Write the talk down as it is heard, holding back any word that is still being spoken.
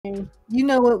You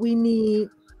know what we need?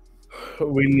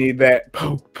 We need that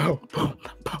Poetry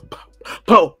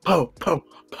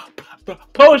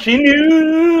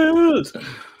Newz.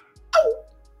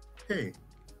 Hey,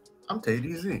 I'm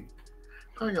TayDZ.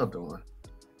 How y'all doing?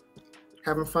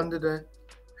 Having fun today?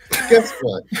 Guess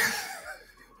what?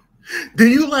 Do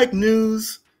you like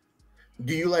news?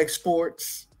 Do you like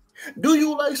sports? Do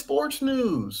you like sports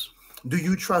news? Do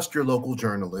you trust your local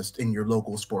journalist in your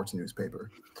local sports newspaper?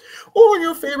 Or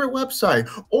your favorite website?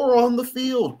 Or on the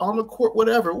field, on the court,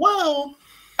 whatever? Well,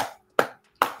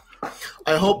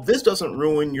 I hope this doesn't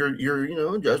ruin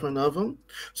your judgment of them.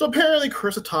 So apparently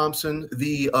Charissa Thompson,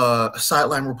 the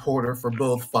sideline reporter for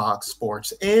both Fox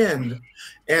Sports and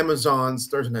Amazon's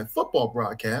Thursday Night Football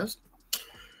broadcast,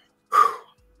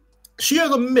 she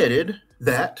has admitted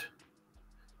that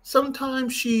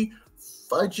sometimes she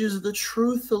fudges the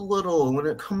truth a little when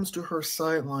it comes to her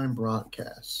sideline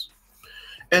broadcasts.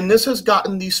 And this has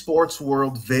gotten the sports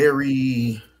world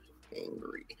very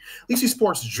angry, at least the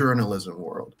sports journalism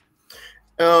world.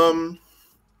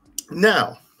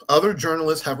 Now, other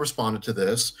journalists have responded to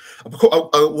this.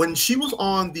 When she was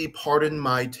on the Pardon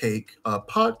My Take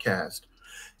podcast,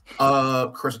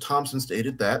 Charissa Thompson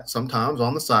stated that sometimes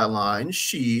on the sideline,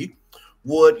 she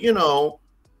would,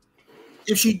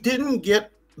 if she didn't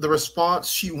get the response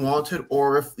she wanted,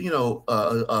 or if,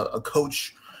 a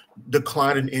coach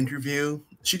declined an interview,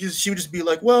 she would just be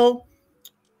like, well,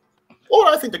 what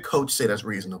would I think the coach said that's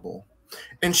reasonable?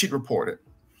 And she'd report it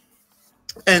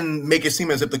and make it seem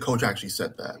as if the coach actually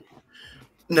said that.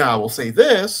 Now, I will say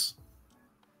this.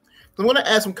 I'm going to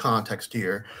add some context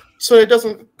here so it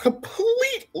doesn't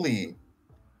completely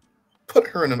put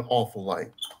her in an awful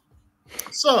light.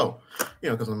 So,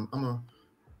 because I'm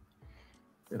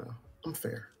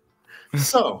fair.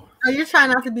 So. Are you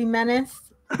trying not to be menaced?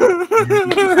 Don't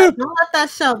let that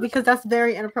show, because that's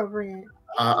very inappropriate.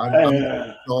 I want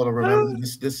y'all to remember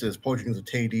this is Poetry Newz with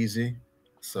TayDZ.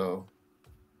 So.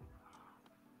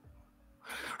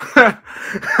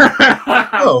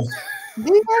 Oh.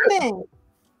 Do your thing.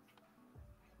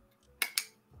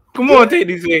 Come on,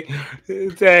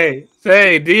 TayDZ.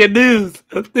 Say, do your news.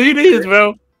 Do your news,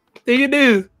 bro. Do your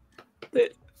news.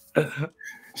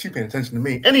 She paying attention to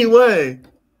me. Anyway,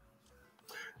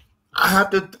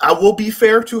 I will be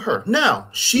fair to her. Now,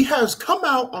 she has come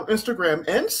out on Instagram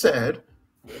and said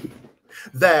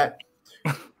that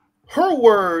her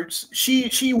words,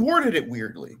 she worded it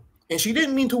weirdly. And she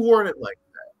didn't mean to word it like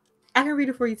that. I can read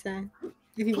it for you, Tay,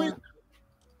 if you want.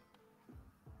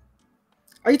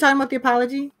 Are you talking about the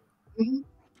apology? Mm-hmm.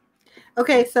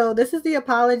 Okay, so this is the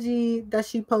apology that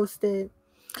she posted.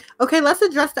 Okay, let's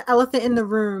address the elephant in the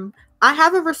room. I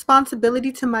have a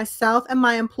responsibility to myself and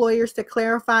my employers to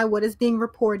clarify what is being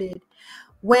reported.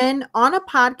 When on a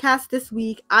podcast this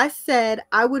week, I said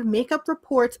I would make up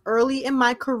reports early in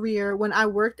my career when I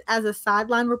worked as a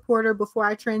sideline reporter before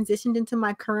I transitioned into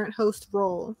my current host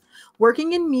role.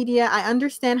 Working in media, I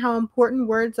understand how important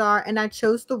words are, and I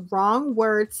chose the wrong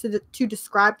words to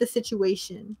describe the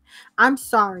situation. I'm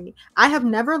sorry. I have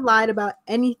never lied about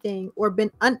anything or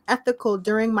been unethical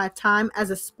during my time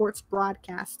as a sports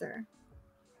broadcaster.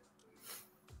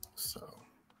 So,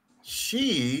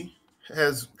 she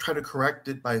has tried to correct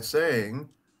it by saying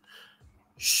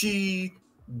she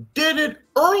did it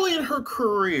early in her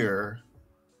career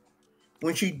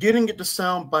when she didn't get the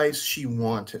sound bites she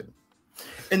wanted,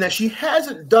 and that she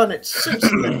hasn't done it since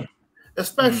then,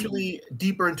 especially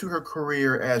deeper into her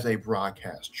career as a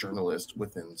broadcast journalist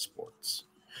within sports.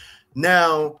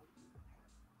 Now,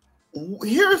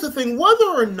 here's the thing, whether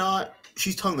or not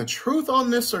she's telling the truth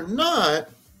on this or not,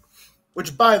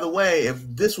 which, by the way, if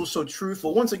this was so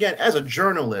truthful, once again, as a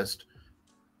journalist,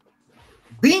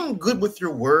 being good with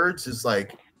your words is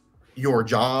like your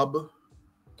job.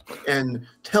 And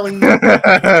telling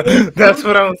that's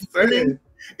what I was saying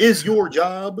is your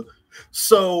job.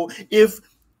 So if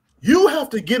you have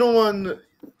to get on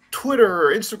Twitter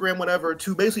or Instagram, whatever,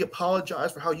 to basically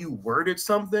apologize for how you worded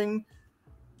something,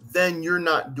 then you're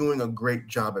not doing a great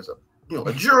job as a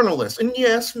journalist. And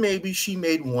yes, maybe she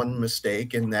made one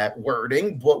mistake in that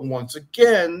wording, but once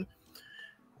again,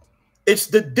 it's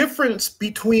the difference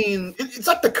between, it's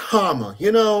like the comma,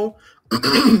 you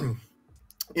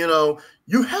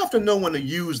have to know when to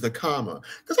use the comma,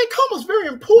 because that comma is very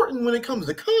important when it comes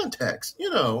to context.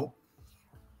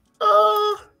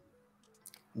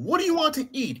 What do you want to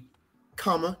eat,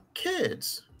 comma,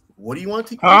 kids? What do you want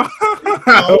to eat?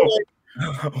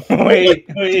 Wait.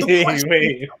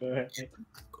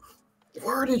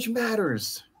 Wordage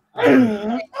matters.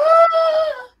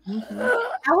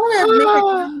 I want to make a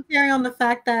commentary on the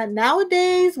fact that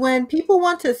nowadays, when people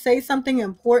want to say something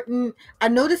important, I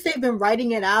notice they've been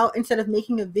writing it out instead of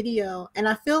making a video. And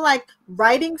I feel like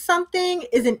writing something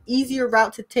is an easier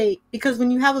route to take, because when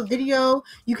you have a video,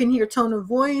 you can hear tone of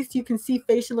voice, you can see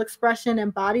facial expression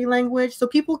and body language. So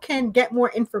people can get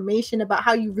more information about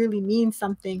how you really mean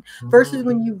something. Versus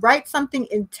when you write something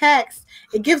in text,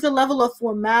 it gives a level of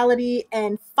formality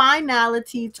and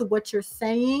finality to what you're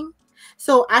saying.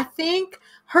 So I think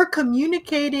her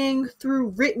communicating through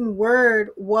written word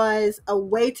was a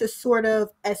way to sort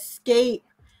of escape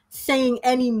saying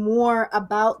any more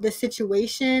about the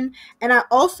situation. And I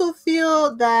also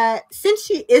feel that since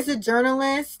she is a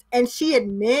journalist and she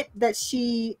admit that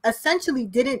she essentially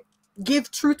didn't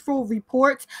give truthful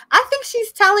reports, I think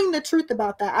she's telling the truth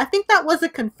about that. I think that was a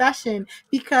confession,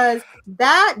 because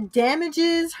that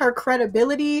damages her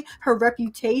credibility, her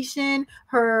reputation,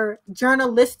 her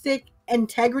journalistic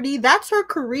integrity. That's her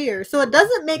career. So it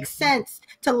doesn't make sense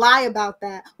to lie about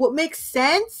that. What makes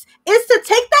sense is to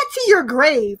take that to your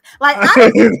grave. Like, I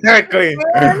don't Exactly.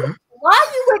 understand why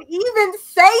you would even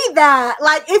say that.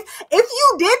 Like, if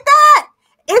you did that,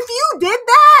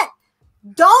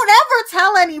 don't ever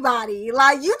tell anybody.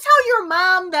 Like, you tell your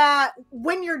mom that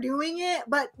when you're doing it,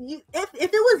 but if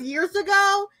it was years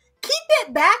ago, keep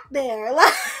it back there.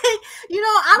 Like,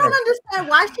 I don't understand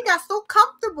why she got so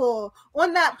comfortable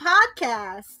on that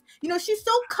podcast. She's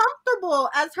so comfortable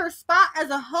as her spot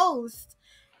as a host.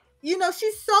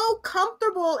 She's so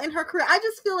comfortable in her career. I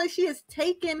just feel like she has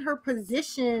taken her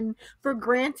position for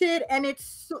granted, and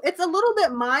it's a little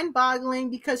bit mind-boggling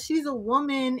because she's a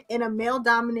woman in a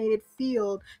male-dominated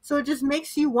field. So it just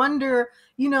makes you wonder,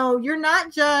 you're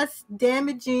not just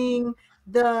damaging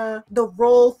the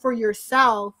role for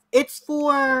yourself. It's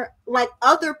for like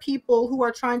other people who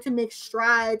are trying to make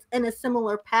strides in a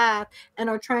similar path and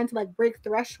are trying to like break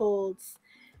thresholds.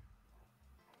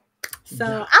 So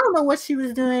I don't know what she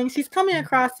was doing. She's coming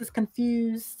across as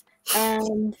confused,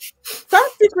 and some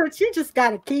secrets you just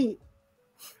gotta keep.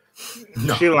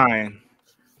 No. She lying.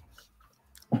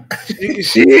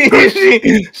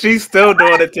 She's still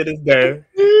doing it to this day.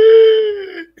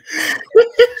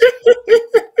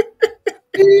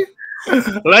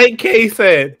 Like Kay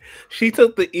said, she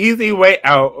took the easy way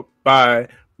out by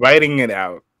writing it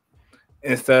out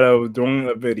instead of doing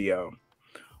a video,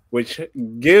 which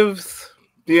gives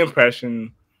the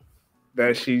impression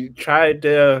that she tried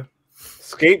to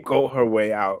scapegoat her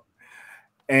way out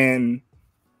and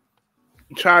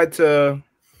tried to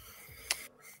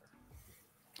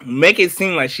make it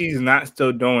seem like she's not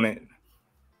still doing it,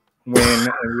 when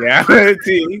in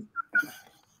reality,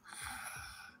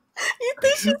 you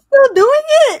think she's still doing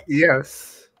it?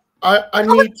 Yes. I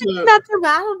need to. That's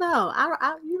I don't know. I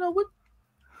what?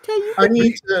 I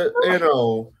need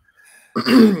to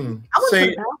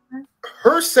say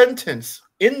her sentence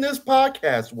in this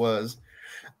podcast was,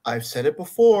 "I've said it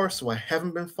before, so I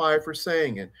haven't been fired for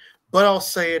saying it, but I'll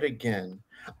say it again.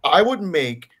 I would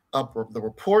make up the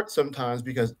report sometimes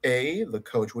because A, the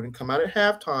coach wouldn't come out at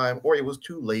halftime, or it was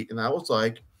too late, and I was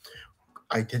like,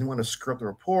 I didn't want to screw up the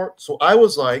report, so I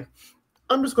was like,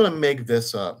 I'm just going to make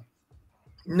this up.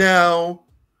 Now,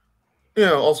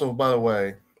 also, by the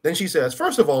way, then she says,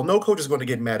 first of all, no coach is going to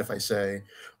get mad if I say,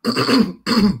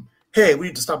 hey, we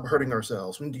need to stop hurting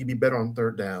ourselves. We need to be better on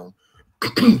third down.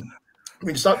 We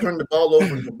need to stop turning the ball over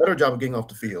and do a better job of getting off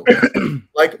the field.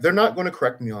 Like, they're not going to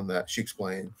correct me on that, she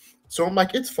explained. So I'm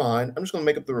like, it's fine. I'm just going to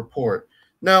make up the report.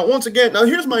 Now, once again,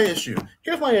 here's my issue.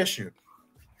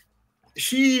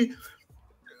 She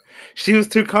was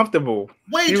too comfortable.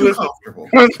 Way too comfortable.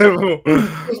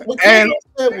 What Taylor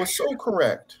said was so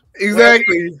correct.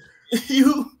 Exactly.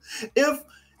 Right?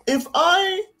 If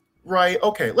I write,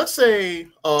 okay, let's say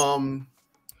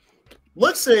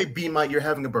B Mike, you're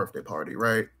having a birthday party,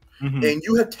 right? Mm-hmm. And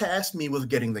you have tasked me with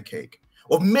getting the cake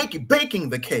or baking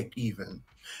the cake even.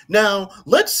 Now,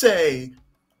 let's say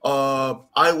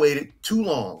I waited too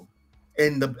long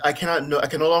and I can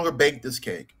no longer bake this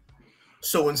cake.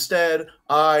 So instead,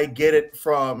 I get it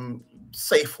from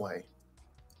Safeway,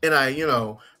 and I,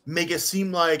 make it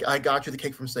seem like I got you the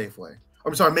cake from Safeway.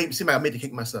 I'm sorry, make it seem like I made the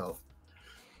cake myself.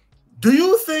 Do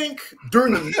you think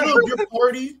during the middle of your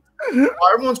party,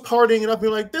 everyone's partying and I'll be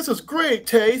like, "This is great,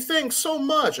 Tay. Thanks so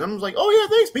much." And I'm like, "Oh yeah,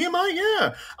 thanks, BMI.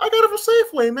 Yeah, I got it from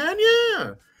Safeway, man.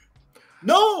 Yeah."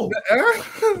 No,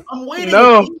 I'm waiting.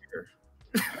 No.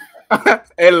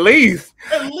 At least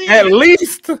 1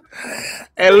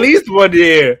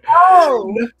 year.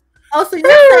 Oh, so you're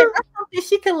saying that's something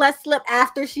she can let slip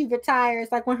after she retires?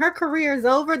 Like when her career is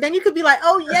over, then you could be like,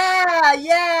 "Oh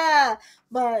yeah."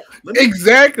 But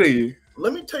exactly.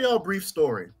 Let me tell y'all a brief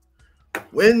story.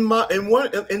 when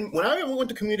I went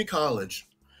to community college,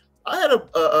 I had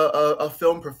a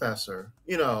film professor,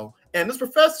 you know, and this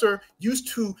professor used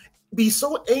to be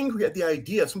so angry at the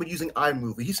idea of somebody using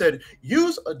iMovie. He said,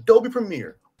 use Adobe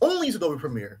Premiere. Only use Adobe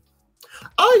Premiere.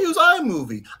 I use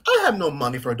iMovie. I have no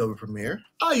money for Adobe Premiere.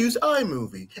 I use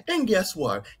iMovie. And guess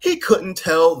what? He couldn't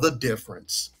tell the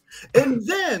difference. And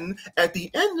then at the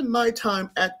end of my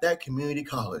time at that community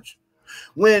college,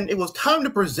 when it was time to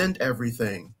present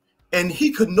everything, and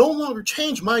he could no longer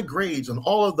change my grades on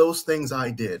all of those things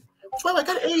I did. So I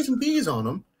got A's and B's on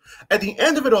them. At the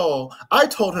end of it all, I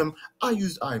told him I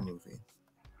used iMovie.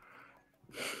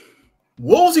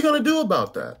 What was he going to do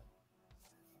about that?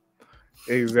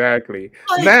 Exactly.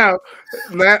 Now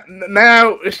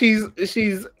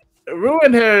she's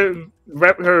ruined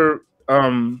her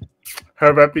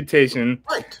reputation,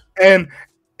 right?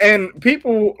 And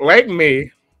people like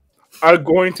me are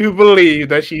going to believe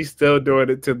that she's still doing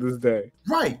it to this day,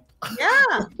 right?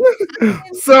 Yeah.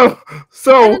 So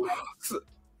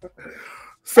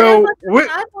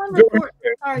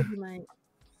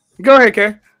go ahead,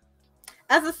 Kay.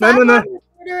 As a sideline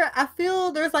reporter, I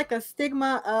feel there's like a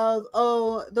stigma of,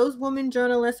 oh, those women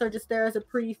journalists are just there as a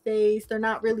pretty face. They're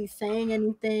not really saying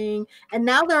anything. And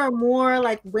now there are more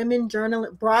like women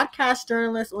broadcast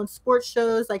journalists on sports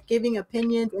shows, like giving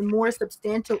opinions and more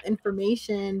substantial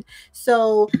information.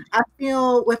 So I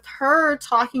feel with her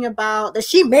talking about that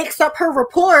she makes up her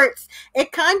reports,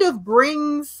 it kind of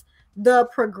brings the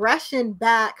progression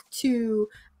back to,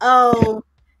 oh,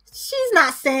 she's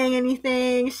not saying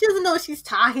anything. She doesn't know what she's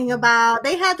talking about.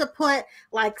 They had to put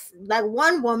like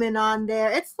one woman on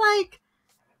there. It's like,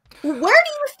 where do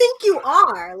you think you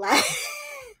are? Like,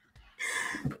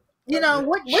 you know,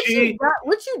 what you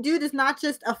do does not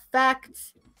just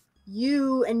affect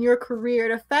you and your career.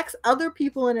 It affects other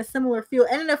people in a similar field,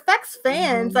 and it affects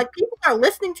fans. Mm-hmm. Like, people are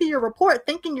listening to your report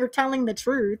thinking you're telling the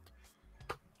truth.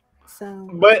 So,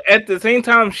 but at the same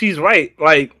time, she's right.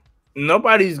 Like, no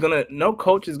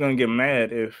coach is gonna get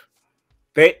mad if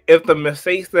the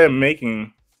mistakes they're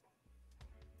making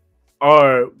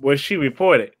are what she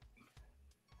reported.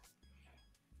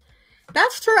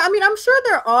 That's true. I mean, I'm sure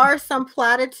there are some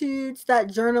platitudes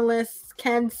that journalists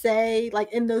can say,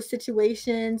 like in those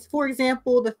situations. For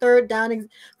example, the third down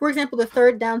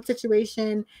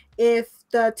situation. If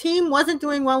the team wasn't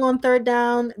doing well on third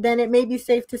down, then it may be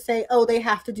safe to say, oh, they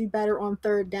have to do better on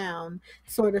third down,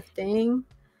 sort of thing.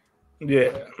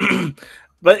 Yeah.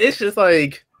 But it's just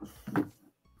like,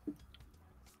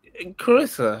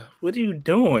 Charissa, what are you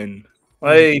doing?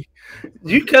 Like,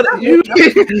 you could you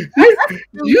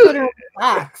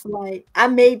box. Like, I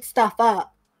made stuff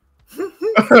up.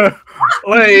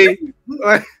 like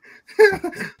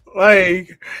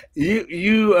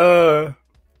you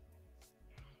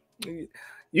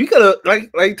could have,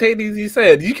 like TayDZ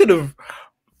said, you could have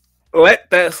let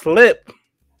that slip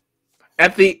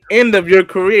at the end of your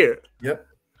career. Yep.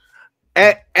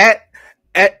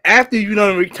 After you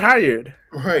done retired.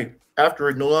 Right. After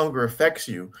it no longer affects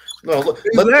you. No, look,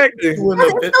 exactly. It still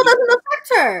doesn't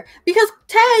affect her. Because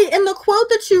Tay, in the quote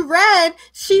that you read,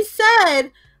 she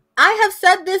said, I have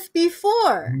said this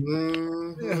before.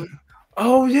 Mm-hmm.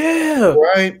 Oh, yeah.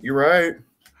 You're right.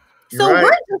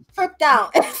 We're just tripped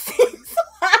out.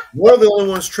 We're the only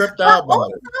ones tripped out by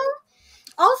it.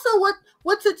 Also,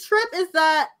 what's a trip is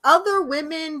that other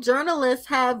women journalists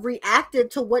have reacted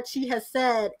to what she has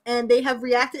said, and they have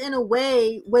reacted in a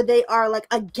way where they are like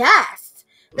aghast.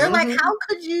 They're like, how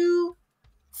could you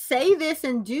say this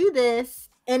and do this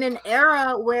in an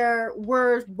era where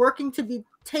we're working to be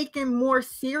taken more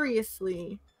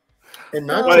seriously? And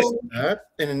not just that,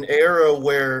 in an era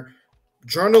where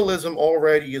journalism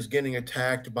already is getting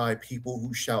attacked by people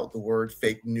who shout the word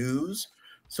fake news.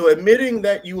 So admitting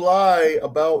that you lie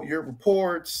about your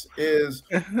reports is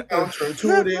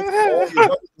counterintuitive to all your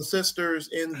brothers and sisters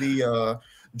in the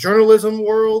journalism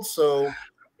world. So,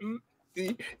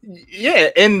 yeah,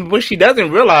 and what she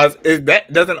doesn't realize is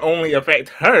that doesn't only affect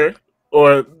her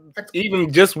or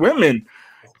even just women.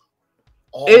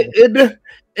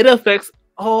 It affects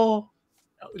all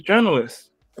journalists.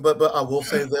 But I will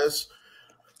say this.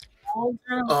 I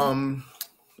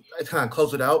kind of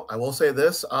close it out. I will say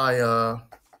this.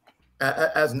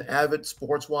 As an avid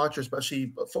sports watcher,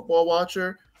 especially a football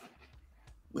watcher,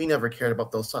 we never cared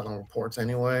about those sideline reports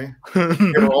anyway.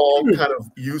 They were all kind of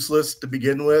useless to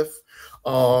begin with.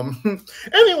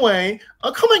 Anyway,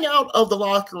 coming out of the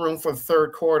locker room for the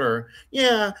third quarter,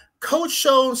 yeah, Coach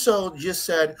so just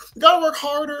said, "You gotta work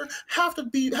harder. Have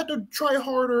to try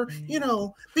harder. You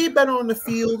know, be better on the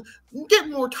field. Get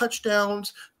more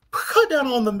touchdowns. Cut down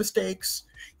on the mistakes."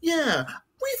 Yeah.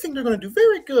 we think they're going to do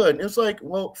very good. And it's like,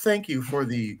 well, thank you for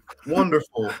the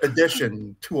wonderful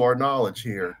addition to our knowledge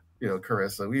here. You know,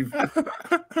 Charissa, we've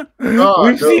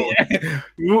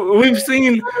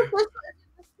seen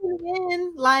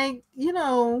like, you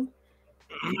know,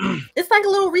 it's like a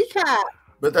little recap.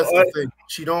 But that's the thing.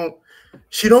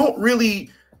 She don't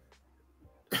really.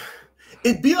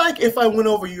 It'd be like if I went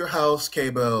over your house,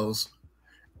 Bellz,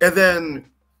 and then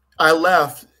I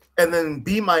left, and then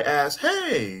B might ask,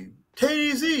 "Hey,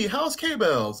 TayDZ, how's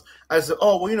Bellz?" I said,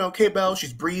 "Oh, well, you know, Bellz,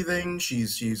 she's breathing,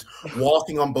 she's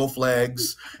walking on both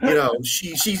legs, you know,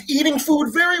 she's eating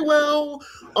food very well.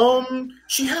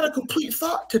 She had a complete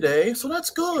thought today, so that's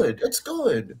good. That's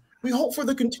good. We hope for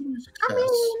the continued success."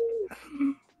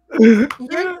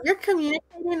 You're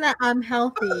communicating that I'm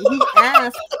healthy. He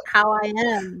asked how I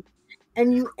am,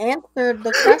 and you answered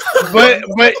the question. but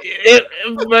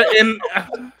in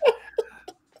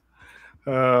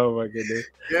oh my goodness.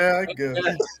 Yeah, I guess.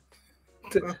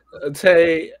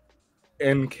 Tay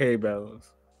and Bellz.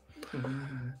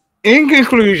 In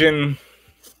conclusion,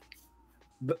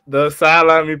 the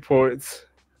sideline reports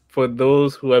for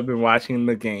those who have been watching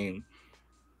the game,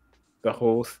 the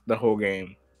whole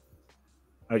game,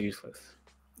 are useless.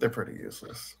 They're pretty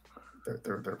useless.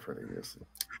 They're pretty useless.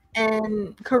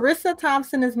 And Charissa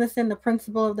Thompson is missing the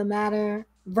principle of the matter.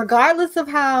 Regardless of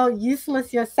how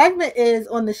useless your segment is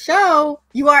on the show,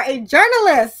 you are a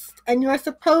journalist and you're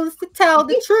supposed to tell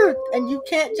the truth. And you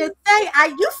can't just say, I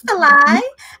used to lie,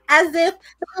 as if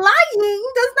lying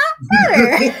does not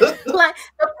matter. Like,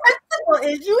 the principle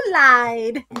is you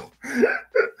lied.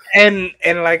 And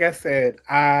like I said,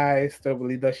 I still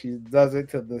believe that she does it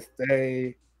to this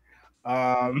day.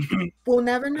 We'll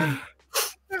never know.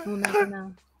 We'll never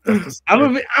know.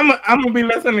 I'm gonna be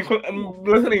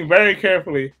listening very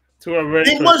carefully to her.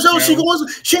 She ain't gonna say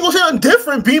nothing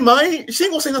different. She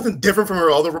ain't gonna say nothing different from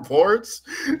her other reports.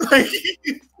 Like,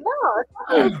 no, it's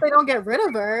not like they don't get rid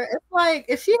of her. It's like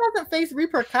if she hasn't faced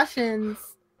repercussions.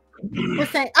 We're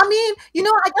saying, I mean, you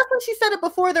know, I guess when she said it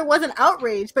before, there wasn't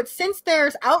outrage, but since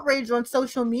there's outrage on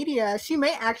social media, she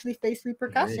may actually face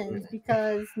repercussions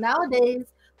because nowadays,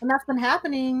 when that's been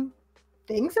happening,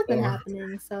 things have been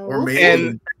happening. So, or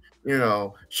maybe, you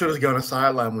know, she'll just go on a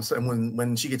sideline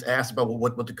when she gets asked about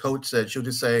what the coach said, she'll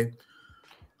just say,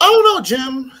 "I don't know,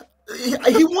 Jim.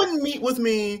 He wouldn't meet with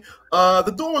me.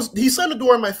 He slammed the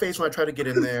door in my face when I tried to get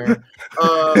in there.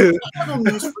 I have no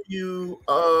news for you.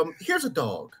 Here's a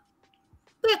dog.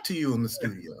 Back to you in the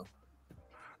studio."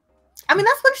 I mean,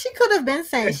 that's what she could have been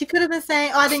saying. She could have been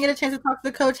saying, "Oh, I didn't get a chance to talk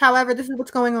to the coach. However, this is what's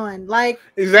going on." Like,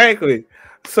 exactly.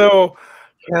 So,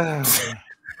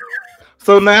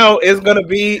 so now it's gonna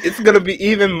be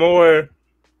even more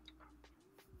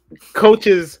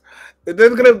coaches.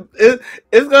 It's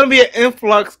gonna be an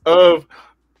influx of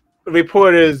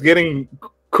reporters getting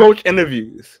coach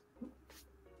interviews.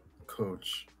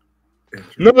 Coach.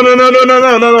 No.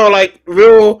 Like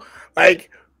real, like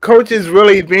coaches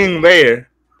really being there.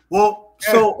 Well,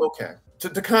 so okay. To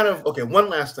kind of one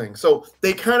last thing. So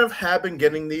they kind of have been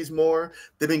getting these more.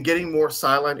 They've been getting more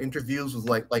sideline interviews with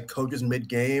like coaches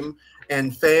mid-game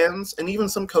and fans, and even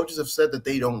some coaches have said that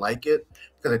they don't like it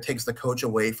because it takes the coach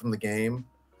away from the game.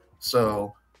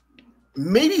 So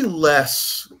maybe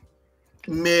less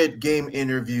mid-game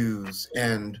interviews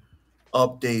and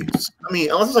updates. I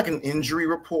mean, unless it's like an injury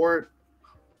report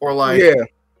or like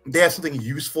they have something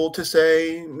useful to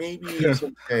say, maybe it's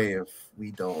okay if we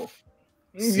don't.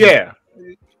 Yeah.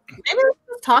 Maybe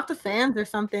just talk to fans or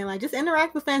something. Like, just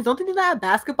interact with fans. Don't they do that at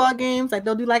basketball games? Like,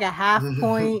 they'll do like a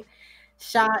half-point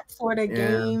shot sort of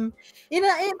game. You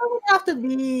know, it doesn't have to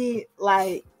be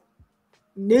like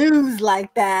news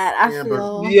like that. I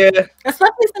feel.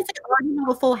 Especially since they already have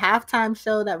a full halftime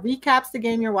show that recaps the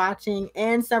game you're watching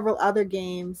and several other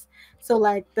games. So,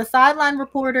 like, the sideline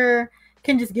reporter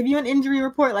can just give you an injury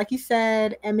report, like you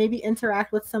said, and maybe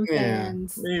interact with some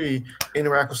fans. Maybe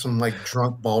interact with some like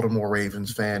drunk Baltimore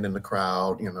Ravens fan in the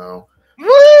crowd, you know.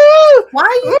 Why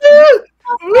are you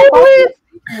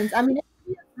I mean, if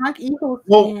you're a drunk Eagles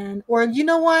fan, or you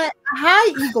know what, a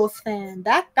high Eagles fan.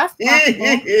 That's possible.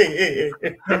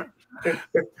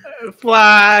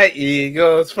 Fly,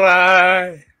 Eagles,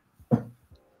 fly.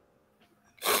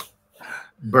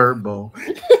 Bird Bowl.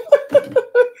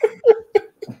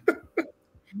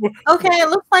 Okay, it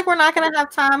looks like we're not gonna have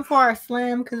time for our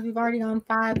slam because we've already gone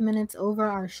 5 minutes over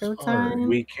our show time.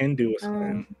 We can do a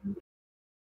slam.